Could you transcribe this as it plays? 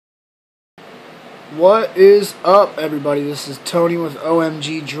What is up, everybody? This is Tony with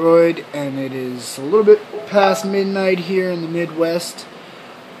OMG Droid, and it is a little bit past midnight here in the Midwest.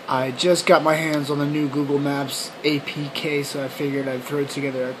 I just got my hands on the new Google Maps APK, so I figured I'd throw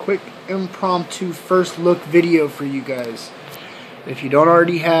together a quick impromptu first look video for you guys. If you don't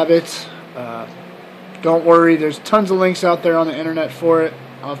already have it, don't worry, there's tons of links out there on the internet for it.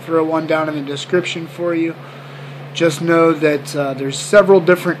 I'll throw one down in the description for you. Just know that there's several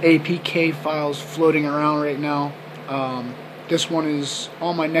different APK files floating around right now. This one is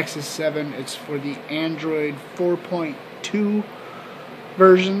on my Nexus 7. It's for the Android 4.2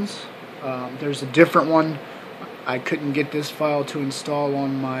 versions. There's a different one. I couldn't get this file to install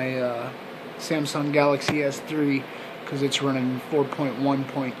on my Samsung Galaxy S3 because it's running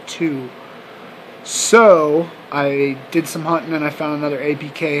 4.1.2. So I did some hunting and I found another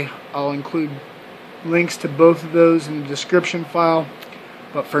APK. I'll include links to both of those in the description file,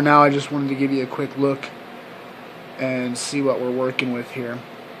 but for now I just wanted to give you a quick look and see what we're working with here.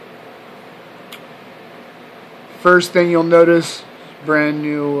 First thing you'll notice, brand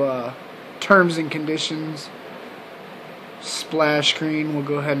new terms and conditions splash screen. We'll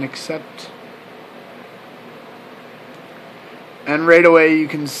go ahead and accept, and right away you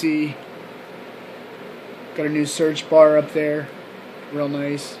can see got a new search bar up there, real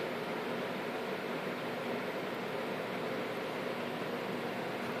nice.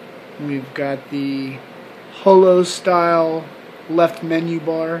 We've got the Holo style left menu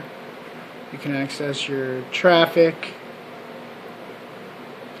bar. You can access your traffic,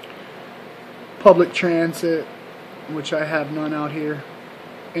 public transit, which I have none out here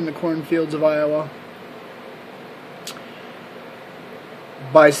in the cornfields of Iowa.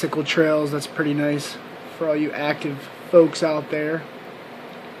 Bicycle trails, that's pretty nice for all you active folks out there.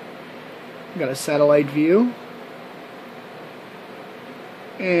 We've got a satellite view.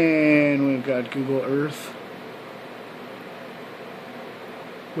 And we've got Google Earth,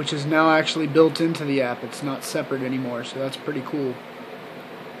 which is now actually built into the app. It's not separate anymore, so that's pretty cool.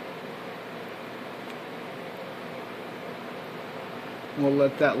 We'll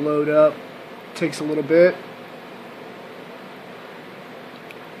let that load up. Takes a little bit.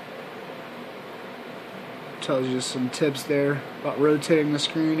 Tells you some tips there about rotating the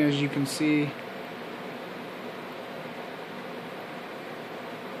screen, as you can see.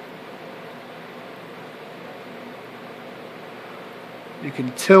 You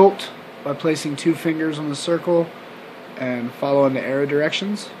can tilt by placing two fingers on the circle and following the arrow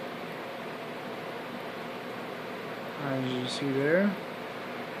directions, as you see there.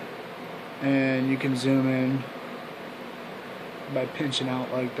 And you can zoom in by pinching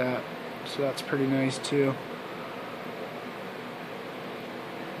out like that, so that's pretty nice too.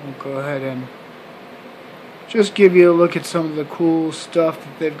 We'll go ahead and just give you a look at some of the cool stuff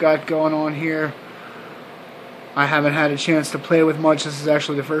that they've got going on here. I haven't had a chance to play with much. This is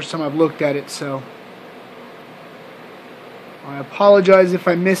actually the first time I've looked at it, so I apologize if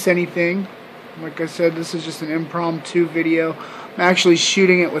I miss anything. Like I said, this is just an impromptu video. I'm actually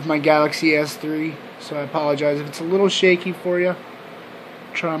shooting it with my Galaxy S3, so I apologize if it's a little shaky for you.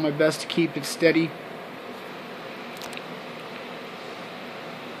 I'm trying my best to keep it steady.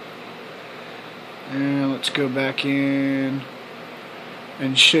 And let's go back in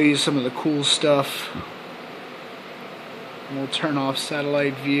and show you some of the cool stuff. We'll turn off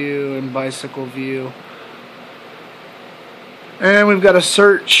satellite view and bicycle view. And we've got a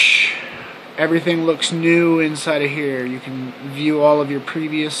search. Everything looks new inside of here. You can view all of your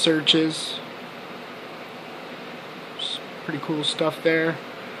previous searches. It's pretty cool stuff there.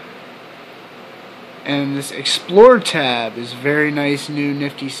 And this Explore tab is very nice, new,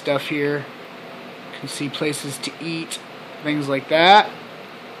 nifty stuff here. You can see places to eat, things like that.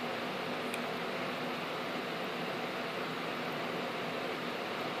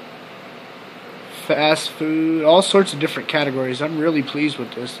 Fast food, all sorts of different categories. I'm really pleased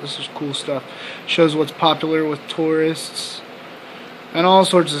with this. This is cool stuff. Shows what's popular with tourists and all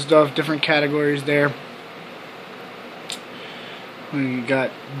sorts of stuff, different categories there. We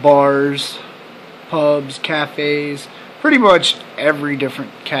got bars, pubs, cafes, pretty much every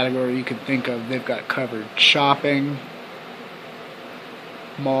different category you could think of they've got covered. Shopping,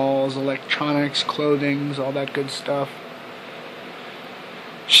 malls, electronics, clothing, all that good stuff.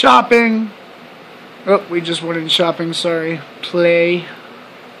 Shopping. Oh, we just went in shopping, sorry. Play.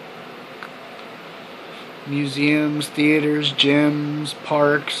 Museums, theaters, gyms,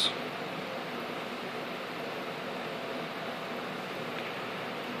 parks.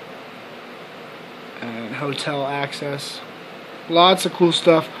 And hotel access. Lots of cool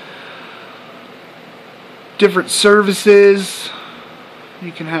stuff. Different services.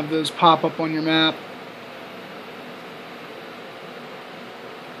 You can have those pop up on your map.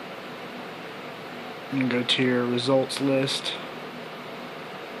 And go to your results list.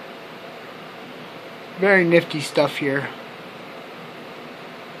 Very nifty stuff here.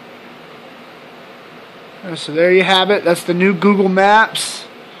 So there you have it. That's the new Google Maps.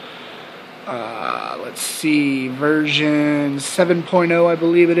 Let's see, version 7.0 I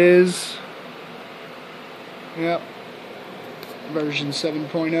believe it is. Yep, version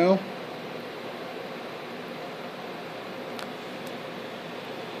 7.0.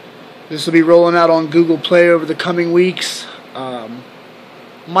 This will be rolling out on Google Play over the coming weeks.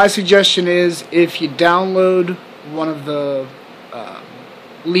 My suggestion is, if you download one of the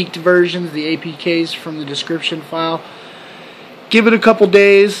leaked versions, the APKs from the description file, give it a couple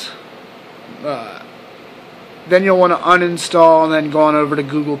days. Then you'll want to uninstall and then go on over to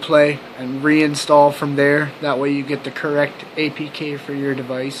Google Play and reinstall from there. That way you get the correct APK for your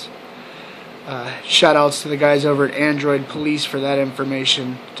device. Shout outs to the guys over at Android Police for that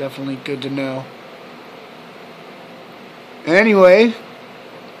information. Definitely good to know. Anyway,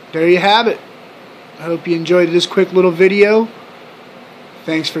 there you have it. I hope you enjoyed this quick little video.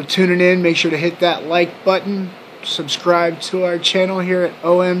 Thanks for tuning in. Make sure to hit that like button. Subscribe to our channel here at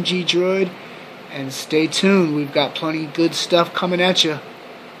OMG Droid. And stay tuned. We've got plenty of good stuff coming at you.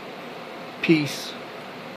 Peace.